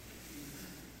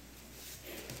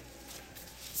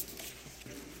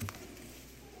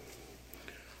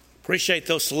Appreciate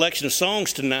those selection of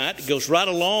songs tonight. It goes right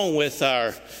along with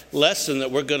our lesson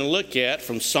that we're going to look at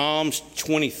from Psalms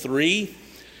 23.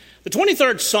 The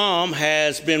 23rd Psalm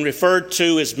has been referred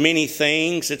to as many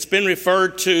things. It's been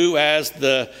referred to as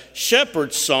the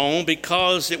shepherd's song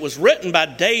because it was written by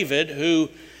David, who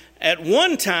at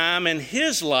one time in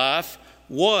his life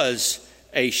was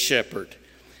a shepherd.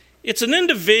 It's an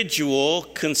individual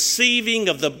conceiving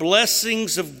of the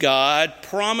blessings of God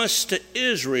promised to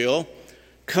Israel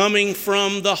coming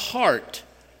from the heart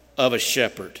of a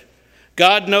shepherd.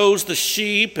 God knows the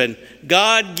sheep, and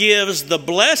God gives the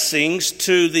blessings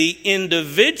to the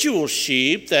individual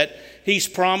sheep that he's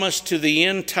promised to the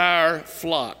entire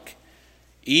flock.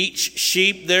 Each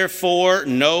sheep, therefore,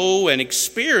 know and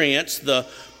experience the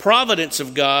providence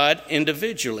of God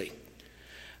individually.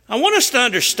 I want us to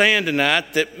understand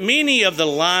tonight that many of the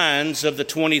lines of the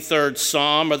 23rd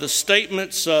Psalm are the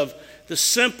statements of the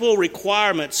simple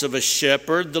requirements of a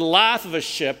shepherd, the life of a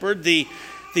shepherd, the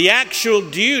actual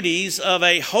duties of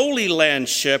a Holy Land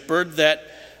shepherd that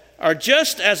are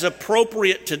just as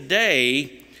appropriate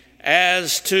today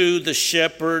as to the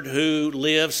shepherd who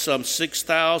lived some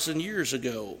 6,000 years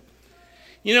ago.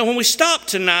 You know, when we stop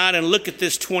tonight and look at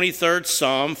this 23rd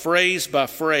Psalm, phrase by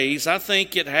phrase, I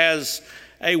think it has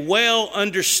a well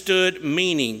understood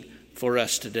meaning for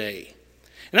us today.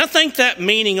 And I think that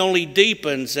meaning only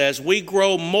deepens as we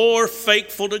grow more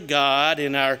faithful to God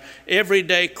in our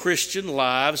everyday Christian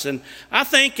lives. And I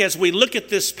think as we look at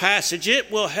this passage, it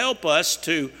will help us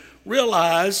to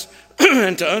realize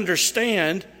and to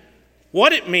understand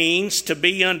what it means to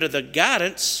be under the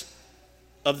guidance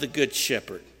of the Good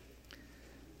Shepherd.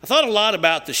 I thought a lot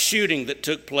about the shooting that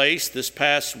took place this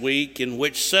past week in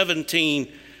which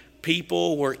 17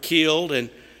 people were killed, and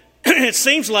it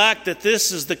seems like that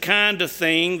this is the kind of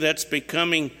thing that's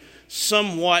becoming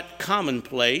somewhat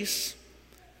commonplace.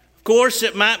 Of course,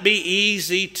 it might be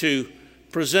easy to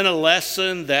present a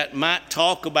lesson that might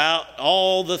talk about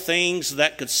all the things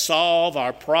that could solve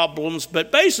our problems,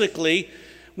 but basically,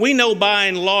 we know by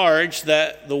and large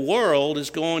that the world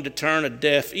is going to turn a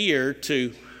deaf ear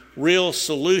to real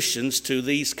solutions to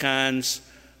these kinds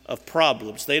of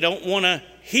problems. They don't want to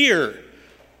hear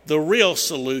the real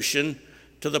solution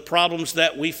to the problems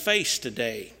that we face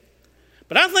today.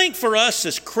 But I think for us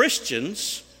as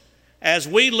Christians, as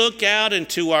we look out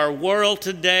into our world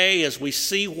today, as we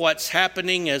see what's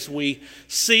happening, as we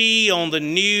see on the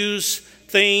news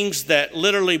things that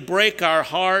literally break our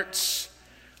hearts,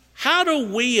 how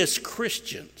do we as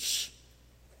Christians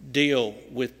deal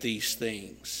with these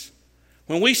things?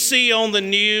 When we see on the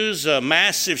news a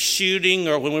massive shooting,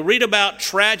 or when we read about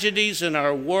tragedies in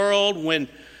our world, when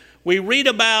we read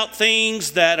about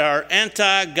things that are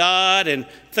anti-God and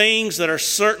things that are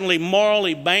certainly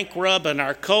morally bankrupt in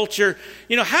our culture,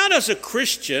 you know, how does a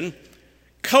Christian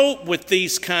cope with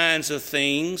these kinds of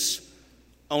things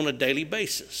on a daily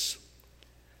basis?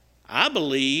 I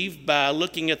believe by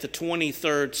looking at the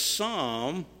 23rd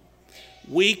Psalm,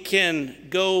 we can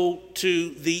go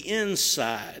to the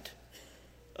inside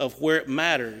of where it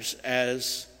matters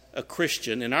as a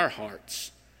Christian in our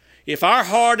hearts. If our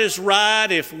heart is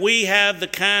right, if we have the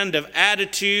kind of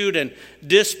attitude and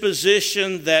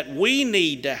disposition that we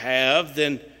need to have,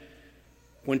 then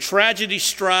when tragedy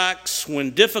strikes,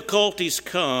 when difficulties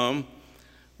come,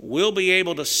 we'll be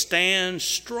able to stand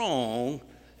strong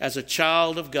as a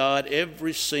child of God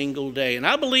every single day. And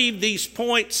I believe these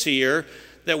points here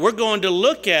that we're going to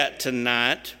look at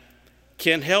tonight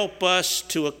can help us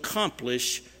to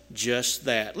accomplish just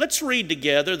that. Let's read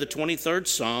together the 23rd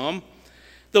Psalm.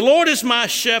 The Lord is my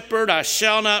shepherd, I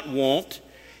shall not want.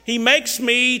 He makes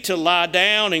me to lie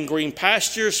down in green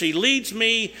pastures. He leads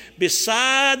me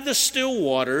beside the still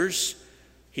waters.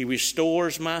 He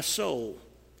restores my soul.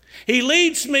 He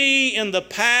leads me in the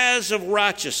paths of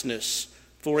righteousness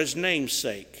for his name's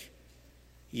sake.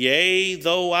 Yea,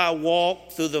 though I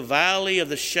walk through the valley of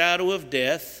the shadow of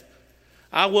death,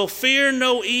 I will fear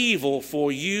no evil,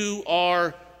 for you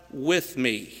are with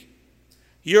me.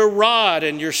 Your rod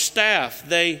and your staff,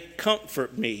 they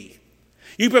comfort me.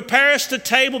 You prepare us a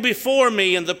table before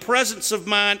me in the presence of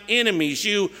mine enemies.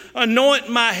 You anoint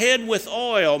my head with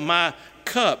oil. My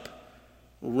cup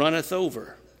runneth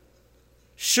over.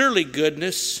 Surely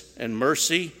goodness and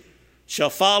mercy shall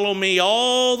follow me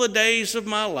all the days of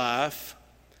my life,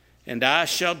 and I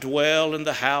shall dwell in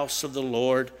the house of the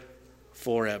Lord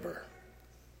forever.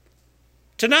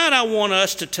 Tonight I want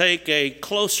us to take a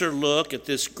closer look at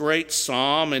this great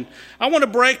psalm, and I want to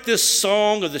break this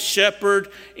song of the shepherd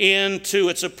into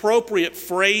its appropriate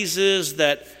phrases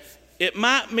that it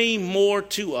might mean more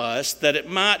to us, that it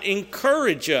might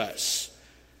encourage us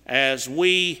as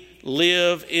we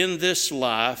live in this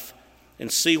life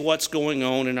and see what's going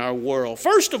on in our world.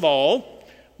 First of all,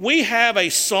 we have a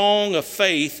song of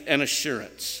faith and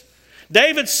assurance.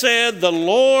 David said, "The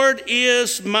Lord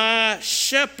is my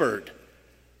shepherd.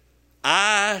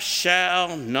 I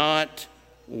shall not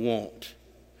want."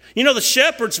 You know, the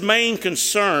shepherd's main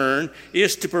concern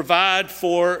is to provide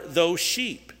for those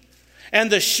sheep. And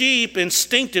the sheep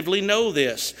instinctively know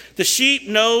this. The sheep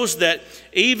knows that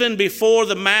even before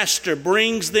the master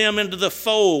brings them into the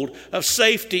fold of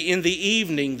safety in the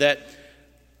evening, that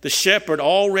the shepherd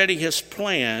already has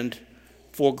planned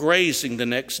for grazing the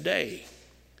next day.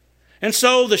 And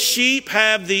so the sheep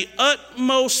have the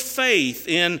utmost faith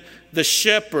in the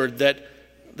shepherd that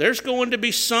there's going to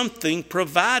be something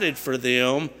provided for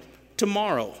them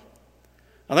tomorrow.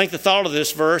 I think the thought of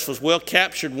this verse was well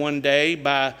captured one day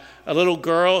by a little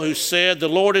girl who said, "The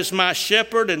Lord is my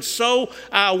shepherd, and so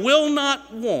I will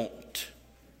not want."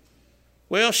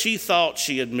 Well, she thought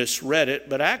she had misread it,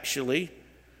 but actually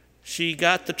she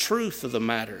got the truth of the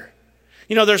matter.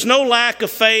 You know, there's no lack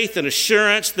of faith and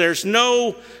assurance. There's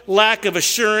no lack of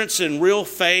assurance and real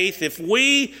faith. If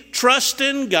we trust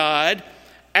in God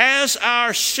as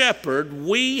our shepherd,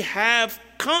 we have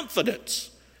confidence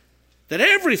that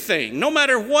everything, no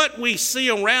matter what we see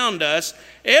around us,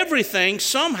 everything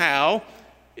somehow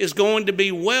is going to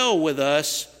be well with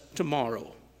us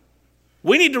tomorrow.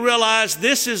 We need to realize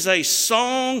this is a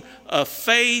song of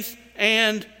faith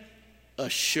and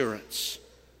assurance.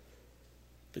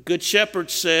 The Good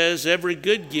Shepherd says every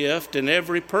good gift and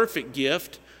every perfect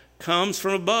gift comes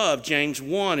from above, James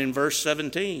 1 in verse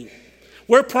 17.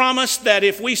 We're promised that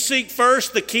if we seek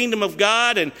first the kingdom of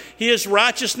God and his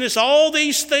righteousness, all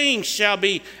these things shall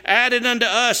be added unto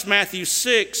us, Matthew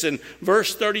 6 and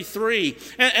verse 33.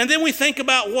 And then we think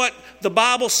about what the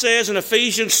Bible says in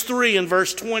Ephesians 3 and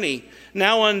verse 20.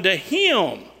 Now unto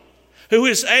him who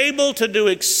is able to do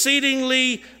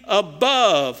exceedingly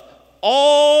above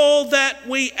all that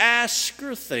we ask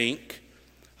or think,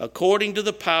 according to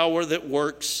the power that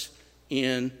works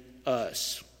in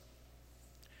us.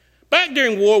 Back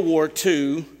during World War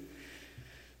II,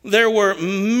 there were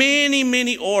many,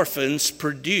 many orphans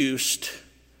produced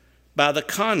by the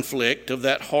conflict of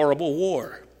that horrible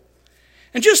war.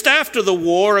 And just after the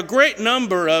war, a great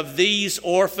number of these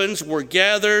orphans were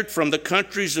gathered from the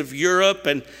countries of Europe,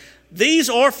 and these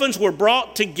orphans were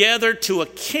brought together to a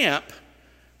camp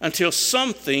until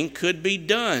something could be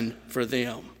done for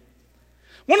them.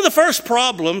 One of the first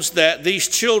problems that these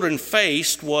children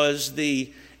faced was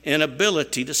the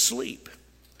inability to sleep.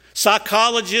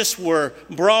 Psychologists were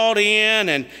brought in,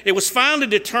 and it was finally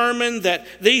determined that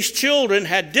these children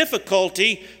had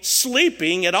difficulty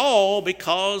sleeping at all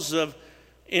because of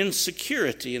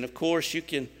insecurity. And of course, you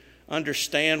can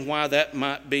understand why that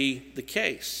might be the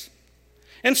case.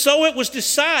 And so it was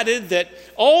decided that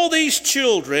all these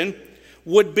children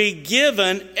would be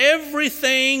given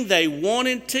everything they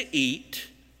wanted to eat,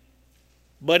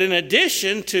 but in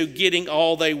addition to getting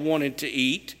all they wanted to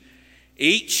eat,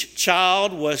 each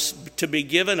child was to be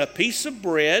given a piece of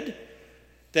bread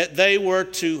that they were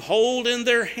to hold in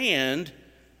their hand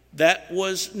that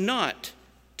was not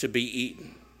to be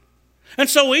eaten. And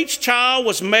so each child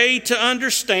was made to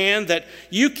understand that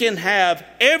you can have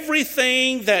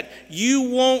everything that you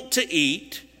want to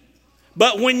eat,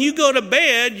 but when you go to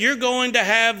bed, you're going to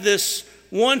have this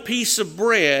one piece of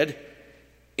bread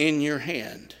in your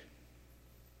hand.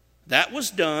 That was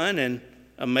done, and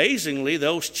amazingly,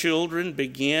 those children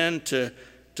began to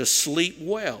sleep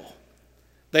well.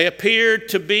 They appeared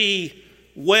to be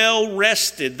well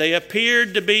rested. They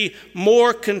appeared to be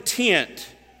more content.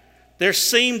 There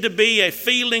seemed to be a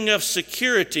feeling of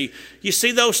security. You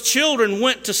see, those children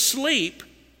went to sleep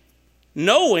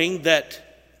knowing that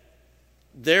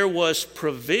there was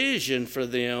provision for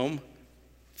them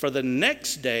for the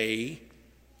next day,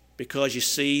 because you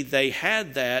see, they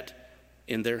had that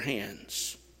in their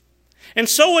hands. And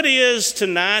so it is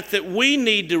tonight that we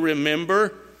need to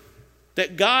remember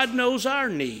that God knows our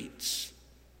needs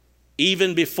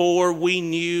even before we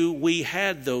knew we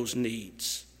had those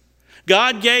needs.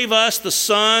 God gave us the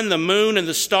sun, the moon, and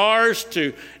the stars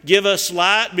to give us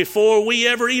light before we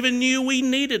ever even knew we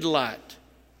needed light.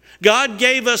 God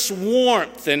gave us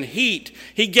warmth and heat.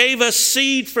 He gave us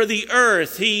seed for the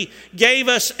earth. He gave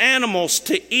us animals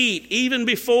to eat even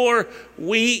before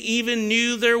we even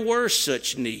knew there were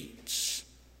such needs.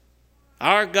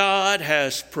 Our God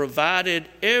has provided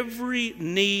every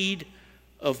need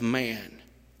of man.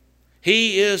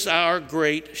 He is our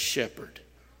great shepherd.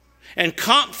 And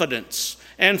confidence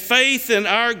and faith in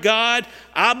our God,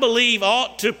 I believe,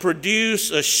 ought to produce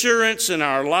assurance in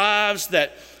our lives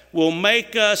that will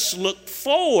make us look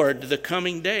forward to the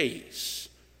coming days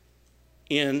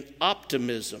in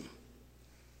optimism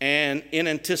and in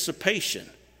anticipation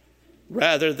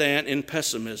rather than in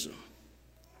pessimism.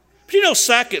 But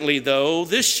secondly, though,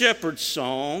 this shepherd's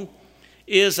song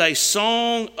is a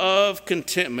song of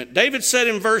contentment. David said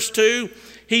in verse 2,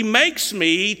 "He makes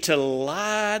me to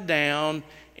lie down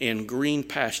in green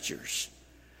pastures."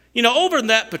 Over in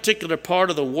that particular part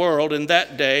of the world in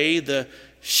that day, the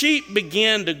sheep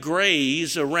began to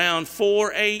graze around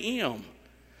 4 a.m.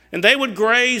 And they would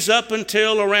graze up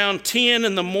until around 10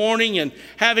 in the morning, and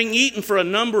having eaten for a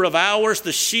number of hours,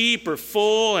 the sheep are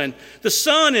full, and the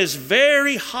sun is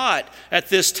very hot at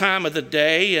this time of the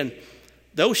day, and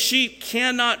those sheep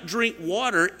cannot drink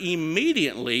water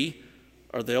immediately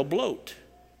or they'll bloat.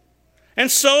 And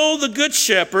so the good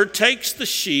shepherd takes the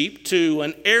sheep to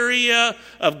an area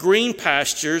of green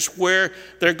pastures where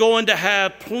they're going to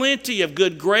have plenty of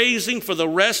good grazing for the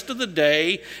rest of the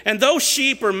day. And those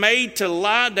sheep are made to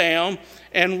lie down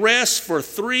and rest for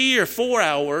 3 or 4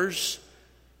 hours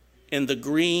in the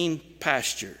green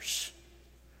pastures.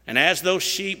 And as those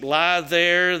sheep lie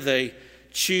there, they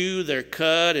chew their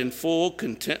cud in full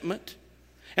contentment.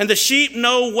 And the sheep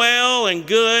know well and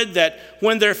good that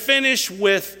when they're finished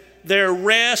with their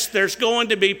rest, there's going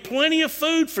to be plenty of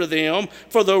food for them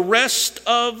for the rest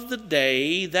of the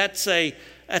day. That's a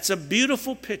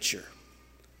beautiful picture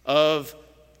of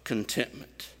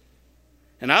contentment.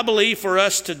 And I believe for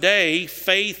us today,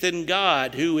 faith in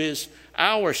God, who is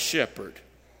our shepherd,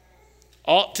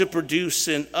 ought to produce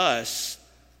in us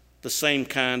the same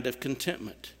kind of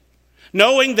contentment.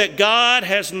 Knowing that God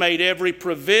has made every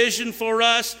provision for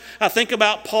us. I think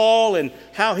about Paul and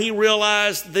how he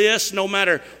realized this no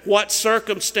matter what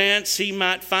circumstance he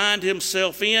might find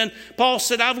himself in. Paul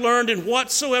said, "I've learned in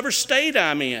whatsoever state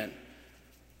I'm in,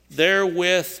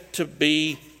 therewith to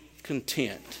be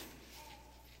content."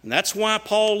 And that's why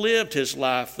Paul lived his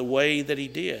life the way that he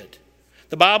did.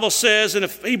 The Bible says in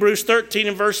Hebrews 13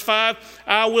 and verse 5,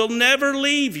 "I will never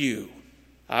leave you.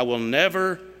 I will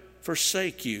never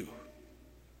forsake you."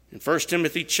 In 1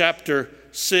 Timothy chapter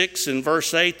 6 and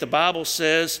verse 8, the Bible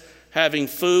says, "Having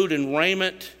food and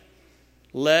raiment,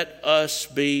 let us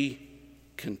be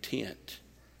content."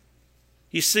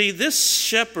 You see, this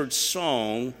shepherd's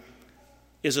song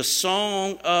is a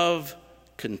song of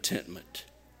contentment.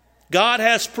 God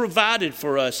has provided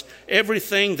for us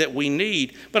everything that we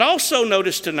need. But also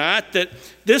notice tonight that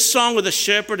this song of the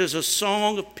shepherd is a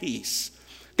song of peace.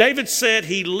 David said,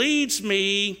 "He leads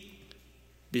me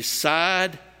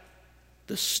beside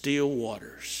the still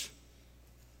waters."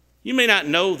 You may not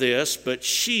know this, but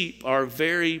sheep are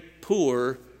very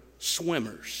poor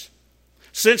swimmers.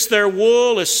 Since their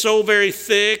wool is so very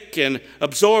thick and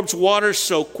absorbs water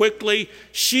so quickly,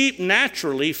 sheep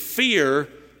naturally fear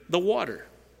the water.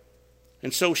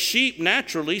 And so sheep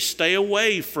naturally stay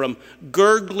away from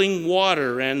gurgling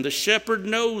water, and the shepherd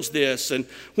knows this. And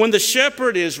when the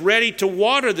shepherd is ready to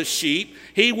water the sheep,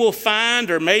 he will find,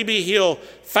 or maybe he'll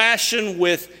fashion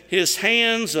with his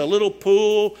hands, a little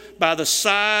pool by the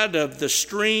side of the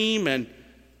stream, and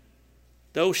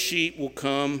those sheep will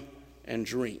come and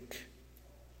drink.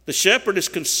 The shepherd is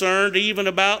concerned even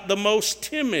about the most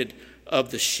timid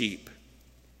of the sheep.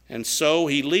 And so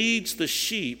he leads the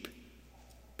sheep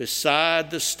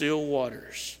beside the still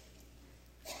waters.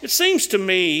 It seems to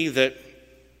me that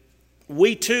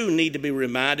we too need to be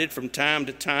reminded from time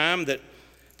to time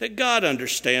that God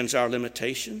understands our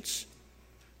limitations.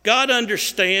 God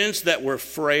understands that we're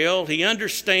frail. He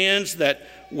understands that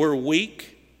we're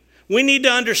weak. We need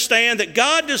to understand that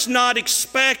God does not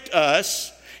expect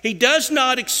us, He does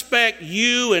not expect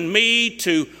you and me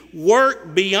to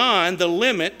work beyond the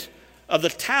limit of the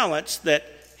talents that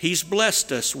He's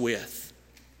blessed us with.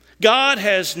 God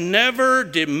has never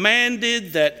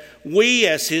demanded that we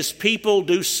as His people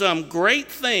do some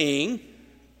great thing.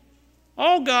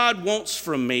 All God wants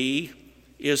from me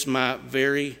is my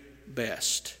very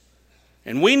best.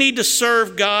 And we need to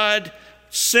serve God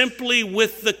simply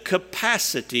with the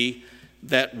capacity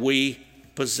that we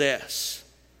possess.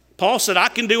 Paul said, "I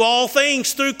can do all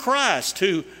things through Christ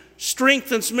who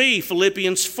strengthens me,"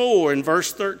 Philippians 4 and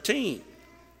verse 13.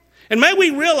 And may we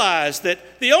realize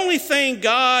that the only thing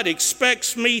God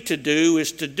expects me to do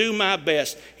is to do my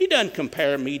best. He doesn't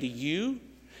compare me to you.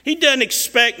 He doesn't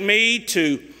expect me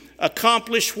to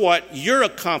accomplish what you're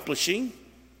accomplishing.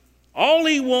 All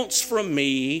He wants from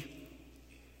me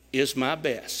is my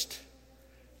best.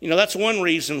 That's one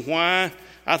reason why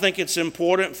I think it's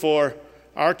important for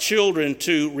our children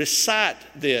to recite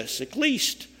this at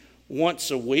least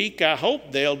once a week. I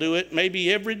hope they'll do it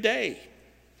maybe every day.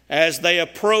 As they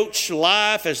approach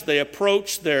life, as they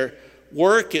approach their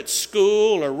work at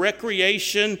school or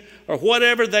recreation or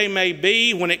whatever they may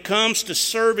be, when it comes to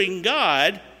serving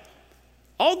God,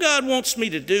 all God wants me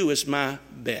to do is my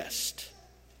best.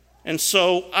 And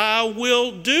so I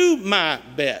will do my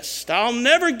best. I'll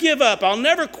never give up. I'll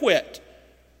never quit.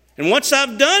 And once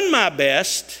I've done my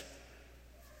best,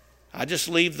 I just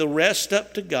leave the rest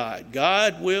up to God.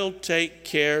 God will take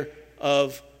care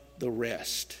of the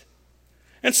rest.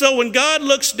 And so when God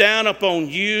looks down upon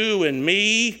you and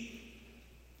me,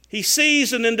 he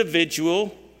sees an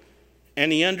individual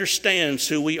and he understands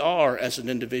who we are as an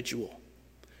individual.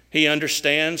 He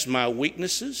understands my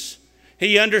weaknesses.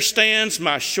 He understands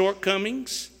my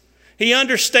shortcomings. He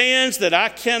understands that I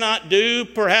cannot do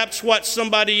perhaps what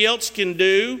somebody else can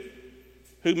do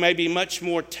who may be much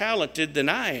more talented than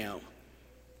I am.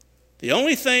 The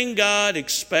only thing God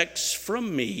expects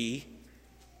from me,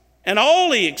 and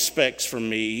all he expects from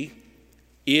me,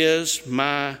 is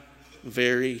my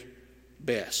very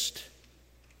best.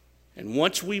 And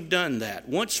once we've done that,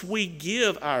 once we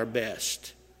give our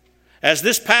best, as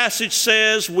this passage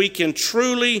says, we can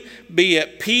truly be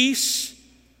at peace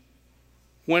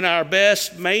when our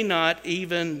best may not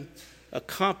even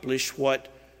accomplish what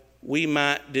we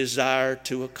might desire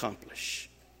to accomplish.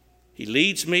 He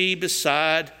leads me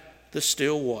beside the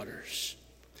still waters.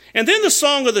 And then the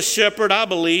song of the shepherd, I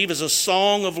believe, is a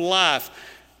song of life.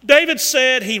 David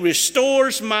said, he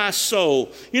restores my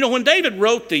soul. You know, when David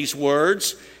wrote these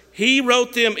words, he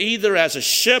wrote them either as a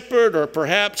shepherd or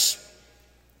perhaps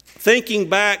thinking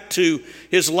back to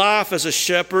his life as a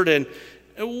shepherd, and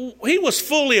he was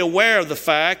fully aware of the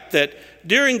fact that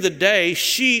during the day,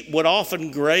 sheep would often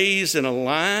graze in a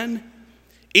line.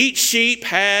 Each sheep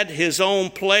had his own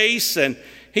place, and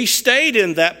he stayed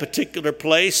in that particular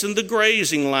place in the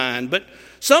grazing line. But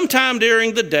sometime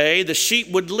during the day, the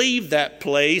sheep would leave that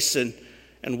place and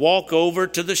walk over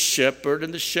to the shepherd,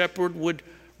 and the shepherd would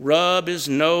rub his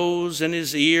nose and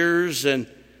his ears, and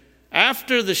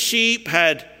after the sheep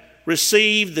had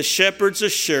received the shepherd's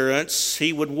assurance,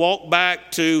 he would walk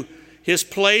back to his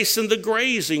place in the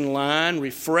grazing line,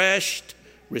 refreshed,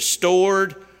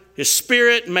 restored, his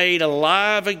spirit made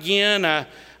alive again. I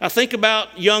think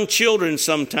about young children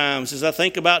sometimes as I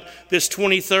think about this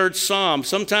 23rd Psalm.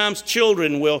 Sometimes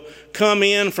children will come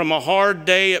in from a hard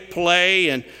day at play,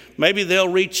 and maybe they'll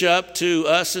reach up to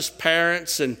us as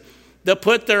parents, and they'll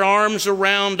put their arms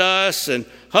around us and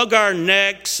hug our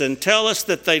necks and tell us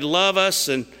that they love us.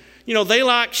 And you know, they,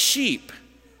 like sheep,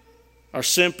 are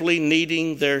simply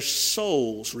needing their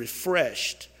souls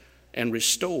refreshed and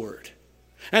restored.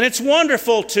 And it's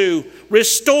wonderful to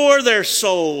restore their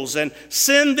souls and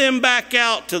send them back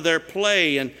out to their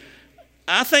play. And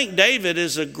I think David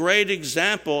is a great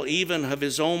example even of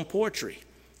his own poetry.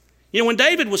 You know, when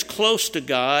David was close to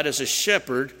God as a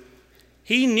shepherd,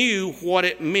 he knew what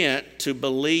it meant to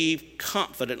believe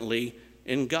confidently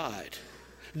in God.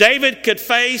 David could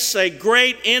face a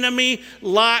great enemy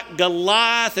like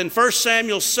Goliath in 1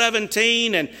 Samuel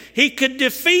 17, and he could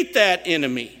defeat that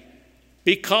enemy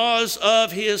because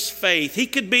of his faith. He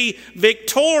could be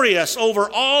victorious over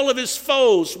all of his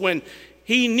foes when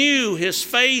he knew his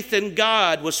faith in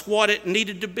God was what it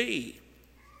needed to be.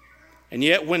 And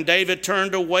yet when David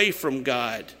turned away from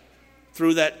God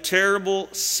through that terrible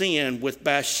sin with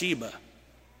Bathsheba,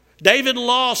 David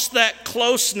lost that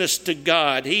closeness to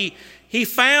God. He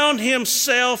found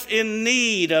himself in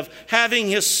need of having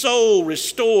his soul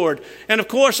restored. And of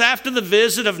course, after the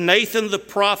visit of Nathan the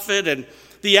prophet and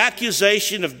the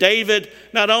accusation of David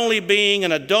not only being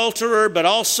an adulterer, but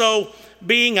also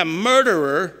being a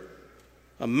murderer,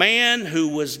 a man who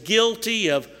was guilty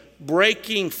of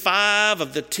breaking 5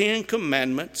 of the 10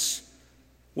 commandments,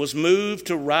 was moved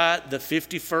to write the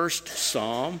 51st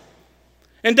Psalm.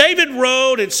 And David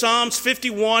wrote in Psalms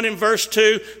 51 in verse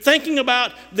 2, thinking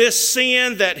about this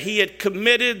sin that he had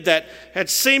committed that had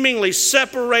seemingly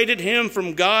separated him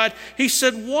from God. He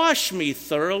said, "Wash me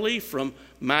thoroughly from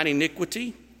mine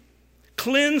iniquity.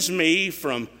 Cleanse me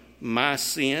from my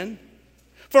sin.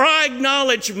 For I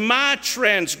acknowledge my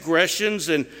transgressions,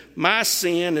 and my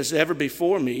sin is ever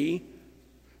before me.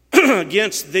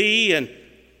 Against thee and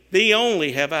thee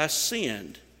only have I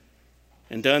sinned,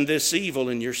 and done this evil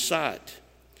in your sight."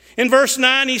 In verse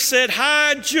 9 he said,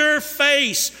 "Hide your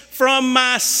face from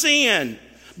my sin.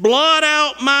 Blot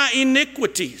out my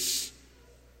iniquities.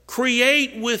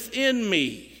 Create within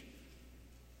me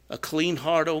a clean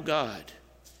heart, O God,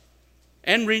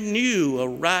 and renew a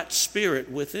right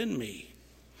spirit within me.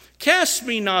 Cast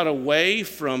me not away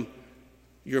from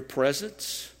your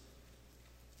presence,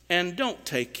 and don't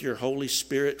take your Holy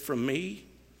Spirit from me.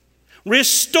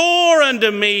 Restore unto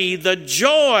me the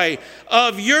joy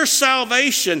of your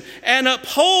salvation, and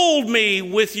uphold me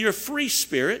with your free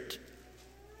spirit.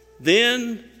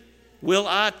 Then will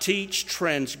I teach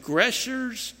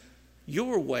transgressors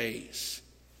your ways,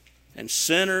 and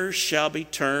sinners shall be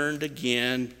turned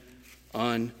again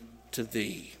unto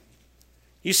thee.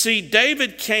 You see,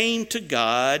 David came to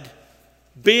God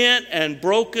bent and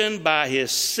broken by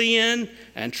his sin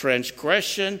and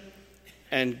transgression,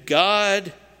 and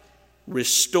God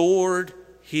restored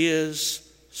his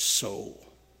soul.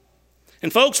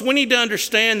 And folks, we need to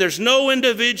understand there's no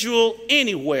individual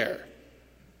anywhere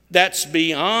that's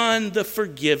beyond the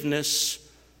forgiveness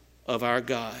of our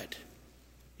God.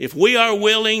 If we are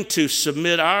willing to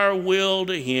submit our will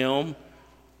to him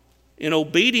in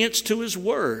obedience to his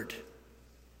word,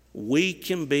 we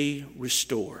can be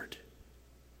restored.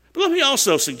 But let me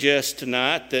also suggest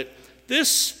tonight that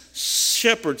this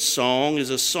shepherd's song is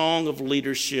a song of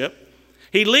leadership.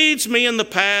 He leads me in the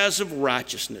paths of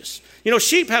righteousness. You know,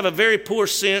 sheep have a very poor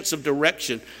sense of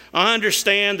direction. I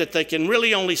understand that they can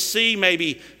really only see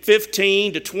maybe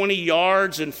 15 to 20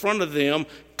 yards in front of them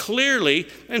clearly,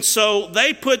 and so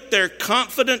they put their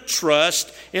confident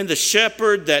trust in the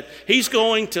shepherd that he's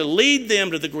going to lead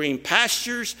them to the green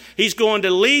pastures. He's going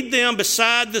to lead them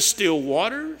beside the still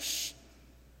waters.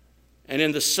 And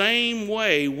in the same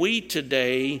way, we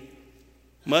today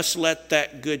must let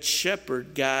that good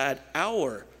shepherd guide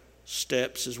our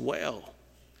steps as well.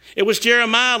 It was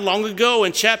Jeremiah long ago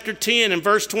in chapter 10 and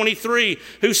verse 23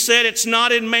 who said, "It's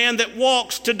not in man that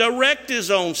walks to direct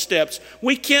his own steps."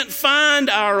 We can't find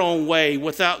our own way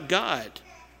without God.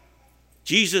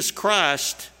 Jesus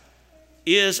Christ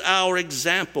is our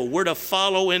example. We're to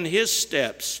follow in his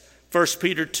steps. 1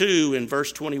 Peter 2 and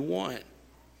verse 21.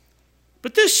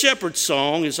 But this shepherd's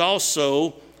song is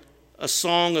also a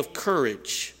song of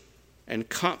courage and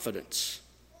confidence.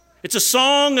 It's a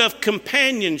song of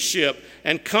companionship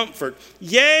and comfort.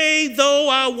 "Yea, though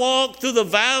I walk through the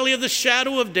valley of the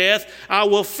shadow of death, I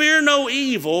will fear no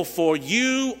evil, for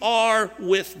you are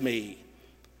with me.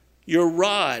 Your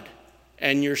rod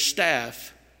and your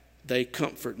staff, they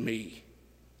comfort me."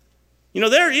 You know,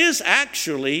 there is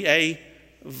actually a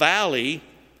valley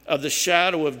of the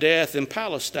shadow of death in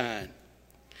Palestine.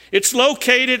 It's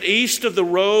located east of the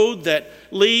road that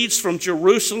leads from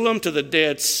Jerusalem to the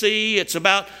Dead Sea. It's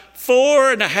about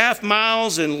 4.5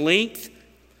 miles in length.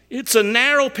 It's a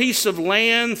narrow piece of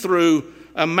land through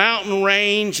a mountain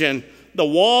range, and the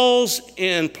walls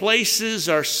in places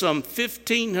are some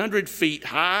 1,500 feet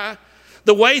high.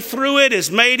 The way through it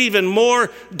is made even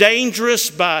more dangerous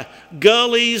by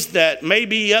gullies that may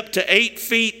be up to 8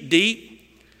 feet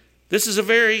deep. This is a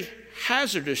very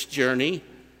hazardous journey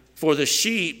for the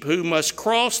sheep who must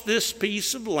cross this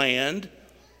piece of land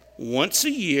once a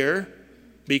year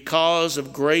because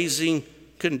of grazing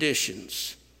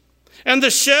conditions. And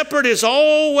the shepherd is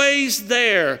always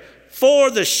there for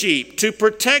the sheep to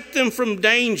protect them from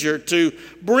danger, to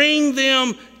bring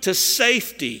them to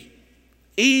safety,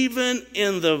 even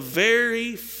in the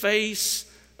very face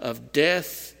of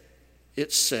death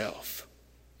itself.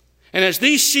 And as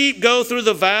these sheep go through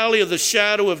the valley of the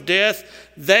shadow of death,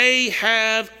 they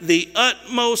have the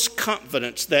utmost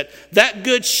confidence that that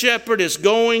good shepherd is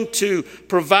going to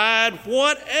provide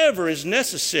whatever is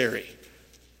necessary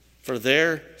for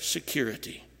their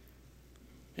security.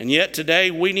 And yet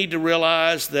today we need to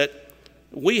realize that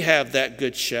we have that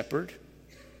good shepherd.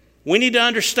 We need to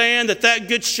understand that that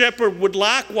good shepherd would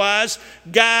likewise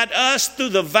guide us through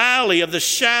the valley of the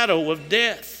shadow of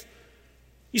death.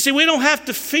 You see, we don't have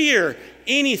to fear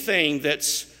anything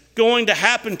that's going to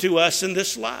happen to us in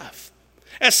this life.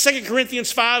 As 2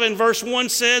 Corinthians 5 and verse 1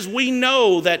 says, we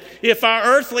know that if our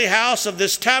earthly house of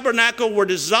this tabernacle were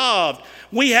dissolved,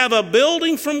 we have a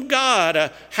building from God,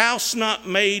 a house not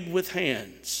made with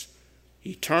hands,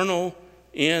 eternal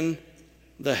in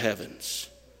the heavens.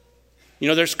 You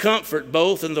know, there's comfort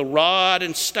both in the rod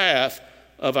and staff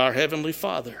of our Heavenly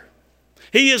Father.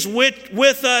 He is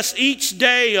with us each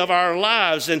day of our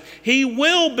lives, and he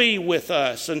will be with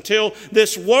us until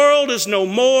this world is no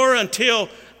more, until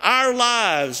our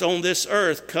lives on this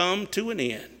earth come to an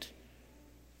end.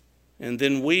 And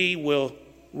then we will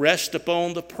rest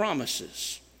upon the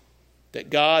promises that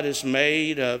God has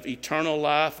made of eternal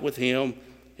life with him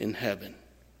in heaven.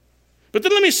 But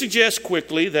then let me suggest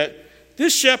quickly that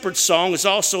this shepherd's song is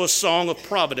also a song of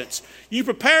providence. You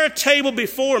prepare a table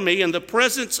before me in the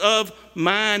presence of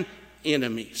mine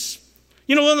enemies.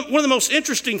 You know, one of the most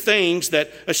interesting things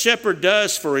that a shepherd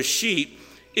does for his sheep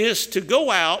is to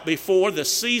go out before the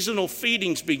seasonal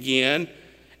feedings begin,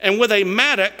 and with a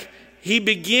mattock, he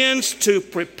begins to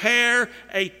prepare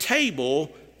a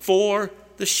table for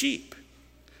the sheep.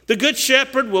 The good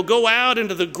shepherd will go out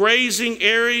into the grazing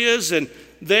areas, and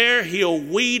there he'll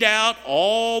weed out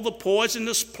all the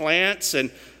poisonous plants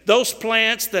and those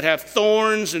plants that have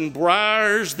thorns and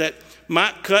briars that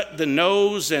might cut the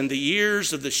nose and the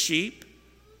ears of the sheep.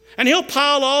 And he'll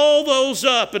pile all those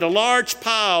up in a large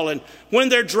pile, and when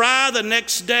they're dry the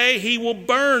next day, he will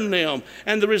burn them.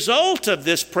 And the result of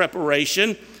this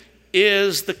preparation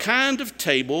is the kind of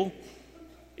table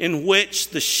in which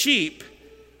the sheep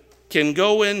can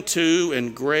go into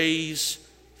and graze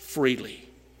freely.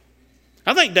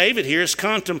 I think David here is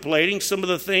contemplating some of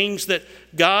the things that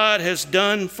God has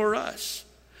done for us.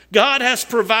 God has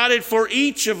provided for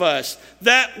each of us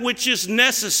that which is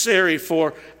necessary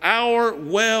for our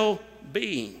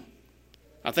well-being.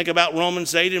 I think about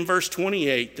Romans 8 and verse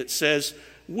 28 that says,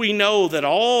 we know that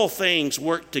all things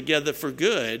work together for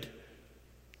good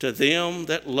to them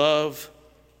that love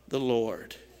the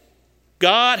Lord.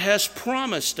 God has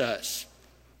promised us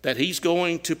that he's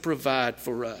going to provide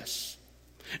for us.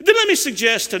 Then let me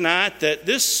suggest tonight that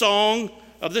this song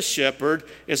of the shepherd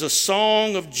is a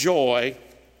song of joy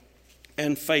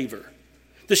and favor.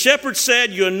 The shepherd said,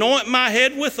 you anoint my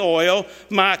head with oil,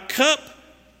 my cup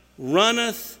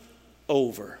runneth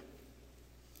over.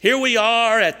 Here we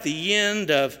are at the end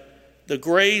of the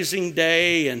grazing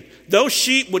day, and those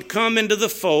sheep would come into the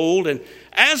fold, and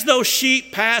as those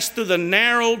sheep passed through the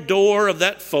narrow door of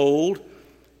that fold,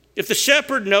 if the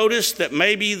shepherd noticed that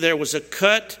maybe there was a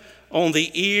cut on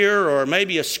the ear or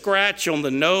maybe a scratch on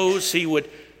the nose, he would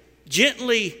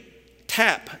gently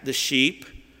tap the sheep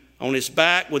on his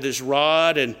back with his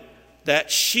rod, and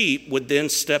that sheep would then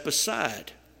step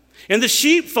aside. In the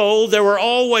sheepfold, there were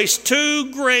always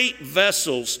two great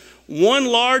vessels, one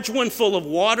large one full of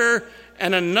water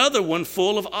and another one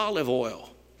full of olive oil.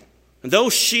 And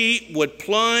those sheep would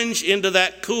plunge into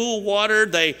that cool water.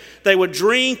 They would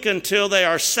drink until they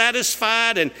are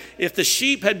satisfied. And if the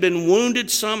sheep had been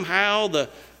wounded somehow, the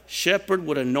shepherd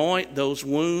would anoint those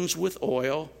wounds with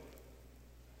oil.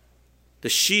 The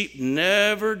sheep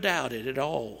never doubted at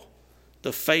all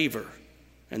the favor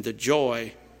and the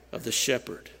joy of the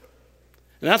shepherd.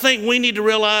 And I think we need to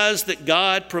realize that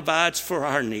God provides for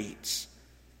our needs,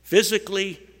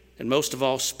 physically and most of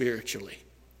all spiritually.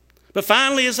 But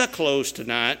finally, as I close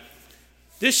tonight,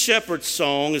 this shepherd's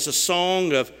song is a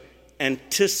song of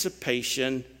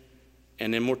anticipation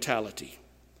and immortality.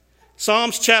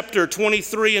 Psalms chapter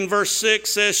 23 and verse 6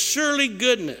 says, surely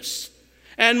goodness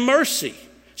and mercy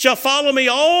shall follow me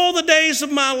all the days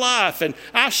of my life, and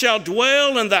I shall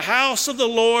dwell in the house of the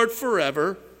Lord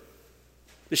forever.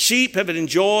 The sheep have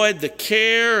enjoyed the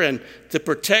care and the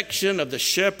protection of the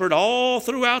shepherd all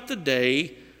throughout the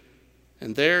day,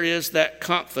 and there is that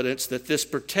confidence that this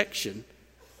protection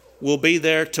will be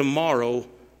there tomorrow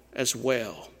as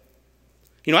well.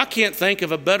 You know, I can't think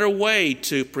of a better way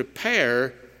to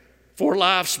prepare for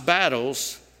life's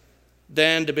battles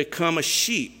than to become a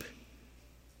sheep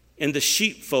in the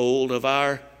sheepfold of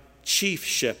our chief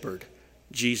shepherd,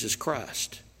 Jesus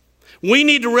Christ. We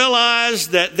need to realize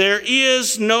that there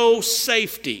is no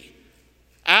safety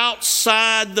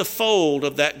outside the fold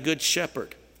of that good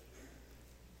shepherd.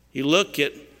 You look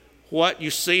at what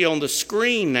you see on the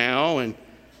screen now, and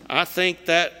I think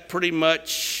that pretty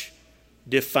much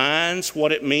defines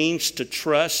what it means to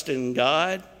trust in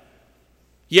God.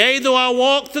 Yea, though I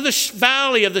walk through the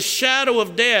valley of the shadow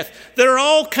of death, there are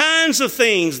all kinds of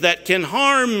things that can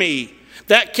harm me,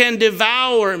 that can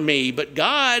devour me, but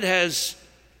God has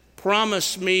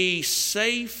promised me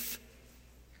safe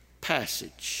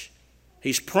passage.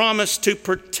 He's promised to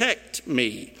protect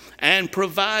me and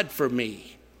provide for me.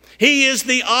 He is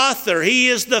the author, he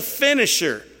is the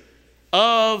finisher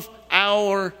of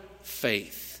our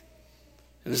faith.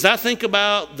 And as I think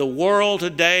about the world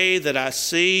today that I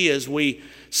see, as we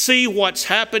see what's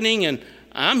happening, and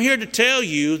I'm here to tell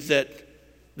you that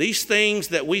these things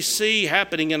that we see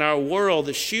happening in our world,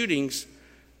 the shootings,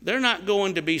 they're not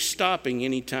going to be stopping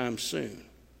anytime soon.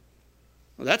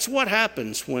 Well, that's what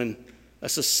happens when a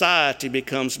society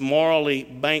becomes morally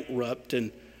bankrupt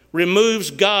and removes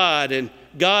God and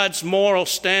God's moral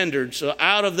standards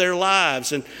out of their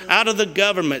lives and out of the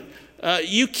government.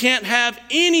 You can't have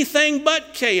anything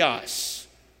but chaos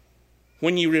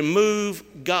when you remove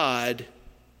God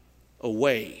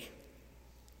away.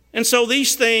 And so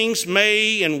these things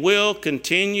may and will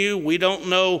continue. We don't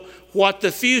know what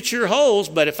the future holds,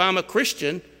 but if I'm a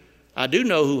Christian, I do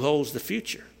know who holds the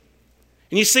future.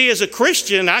 And you see, as a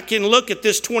Christian, I can look at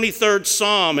this 23rd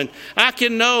Psalm, and I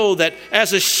can know that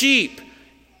as a sheep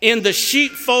in the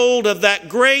sheepfold of that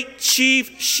great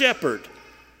chief shepherd,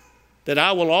 that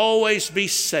I will always be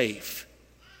safe.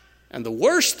 And the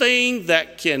worst thing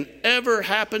that can ever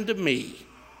happen to me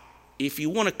if you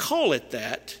want to call it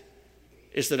that,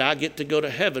 is that I get to go to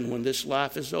heaven when this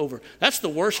life is over. That's the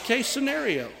worst case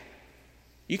scenario.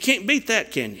 You can't beat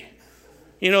that, can you?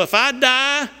 You know, if I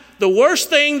die, the worst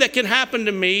thing that can happen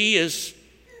to me is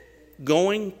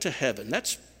going to heaven.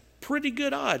 That's pretty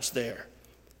good odds there.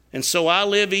 And so I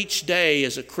live each day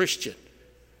as a Christian,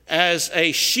 as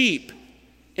a sheep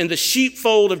in the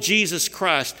sheepfold of Jesus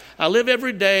Christ. I live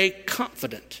every day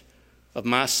confident of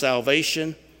my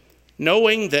salvation,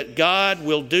 knowing that God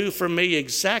will do for me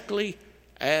exactly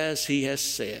as he has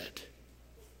said.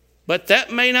 But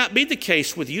that may not be the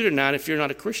case with you tonight if you're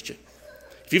not a Christian.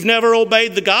 If you've never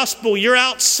obeyed the gospel, you're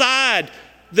outside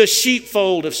the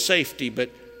sheepfold of safety. But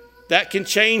that can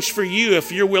change for you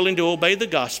if you're willing to obey the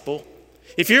gospel.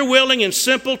 If you're willing in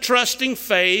simple, trusting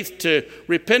faith to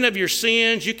repent of your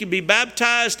sins, you can be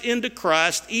baptized into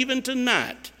Christ even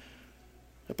tonight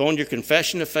upon your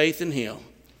confession of faith in him.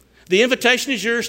 The invitation is yours